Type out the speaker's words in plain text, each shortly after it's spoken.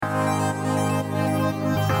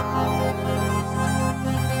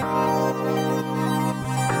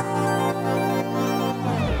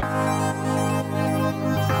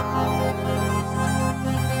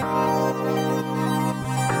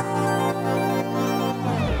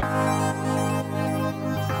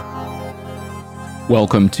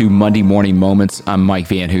Welcome to Monday Morning Moments. I'm Mike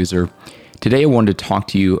Van Hooser. Today I wanted to talk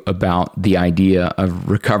to you about the idea of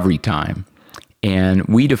recovery time. And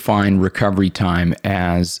we define recovery time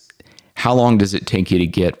as how long does it take you to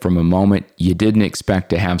get from a moment you didn't expect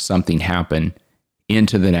to have something happen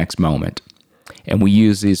into the next moment. And we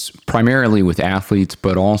use this primarily with athletes,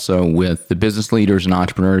 but also with the business leaders and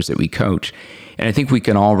entrepreneurs that we coach. And I think we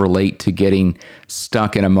can all relate to getting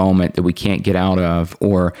stuck in a moment that we can't get out of,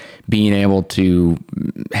 or being able to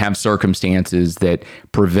have circumstances that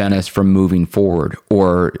prevent us from moving forward,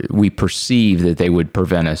 or we perceive that they would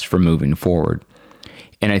prevent us from moving forward.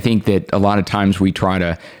 And I think that a lot of times we try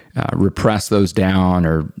to repress those down,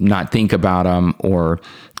 or not think about them, or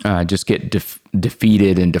just get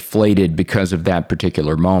defeated and deflated because of that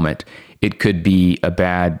particular moment. It could be a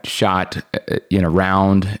bad shot in a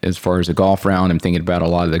round, as far as a golf round. I'm thinking about a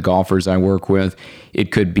lot of the golfers I work with.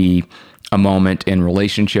 It could be a moment in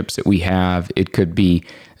relationships that we have. It could be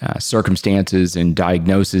circumstances and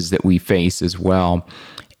diagnoses that we face as well.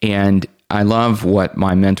 And I love what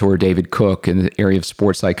my mentor, David Cook, in the area of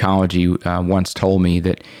sports psychology, once told me,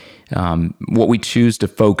 that what we choose to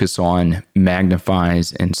focus on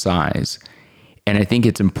magnifies in size. And I think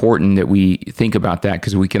it's important that we think about that,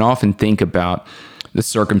 because we can often think about the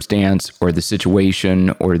circumstance or the situation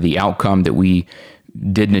or the outcome that we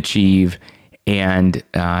didn't achieve, and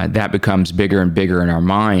that becomes bigger and bigger in our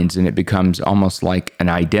minds, and it becomes almost like an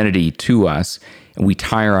identity to us, and we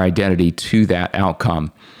tie our identity to that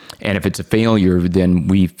outcome. And if it's a failure, then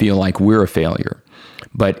we feel like we're a failure.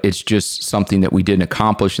 But it's just something that we didn't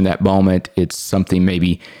accomplish in that moment. It's something,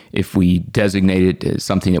 maybe if we designate it as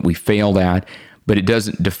something that we failed at, but it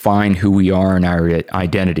doesn't define who we are and our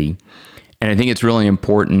identity. And I think it's really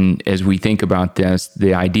important as we think about this.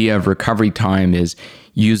 The idea of recovery time is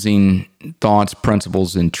using thoughts,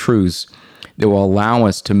 principles, and truths that will allow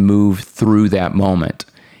us to move through that moment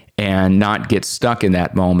and not get stuck in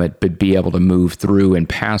that moment, but be able to move through and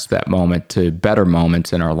past that moment to better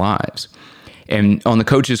moments in our lives. And on the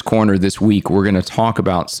Coach's Corner this week, we're going to talk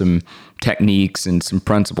about some techniques and some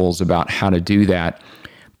principles about how to do that.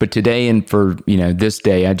 But today, and for this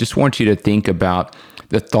day, I just want you to think about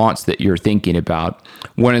the thoughts that you're thinking about.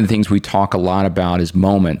 One of the things we talk a lot about is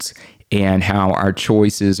moments, and how our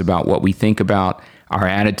choices about what we think about, our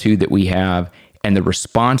attitude that we have, and the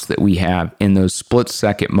response that we have in those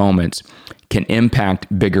split-second moments can impact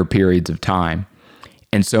bigger periods of time.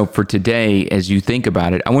 And so for today, as you think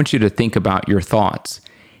about it, I want you to think about your thoughts,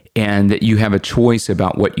 and that you have a choice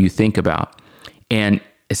about what you think about. And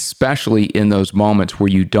especially in those moments where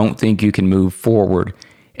you don't think you can move forward,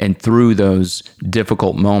 and through those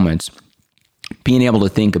difficult moments, being able to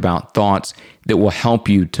think about thoughts that will help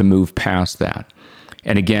you to move past that.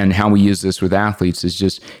 And again, how we use this with athletes is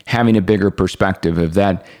just having a bigger perspective of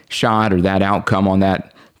that shot or that outcome on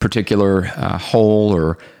that particular hole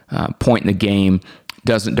or point in the game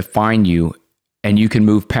doesn't define you, and you can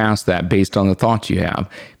move past that based on the thoughts you have,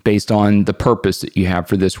 based on the purpose that you have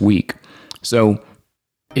for this week. So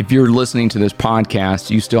if you're listening to this podcast,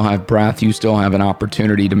 you still have breath, you still have an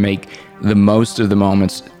opportunity to make the most of the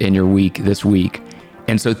moments in your week this week.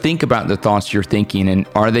 And so think about the thoughts you're thinking, and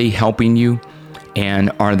are they helping you?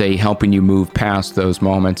 And are they helping you move past those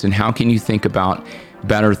moments? And how can you think about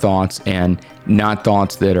better thoughts, and not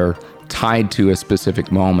thoughts that are tied to a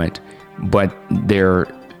specific moment, but they're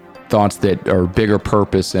thoughts that are bigger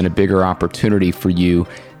purpose and a bigger opportunity for you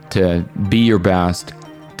to be your best,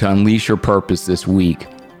 to unleash your purpose this week,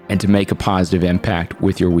 and to make a positive impact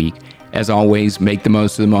with your week. As always, make the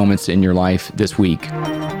most of the moments in your life this week.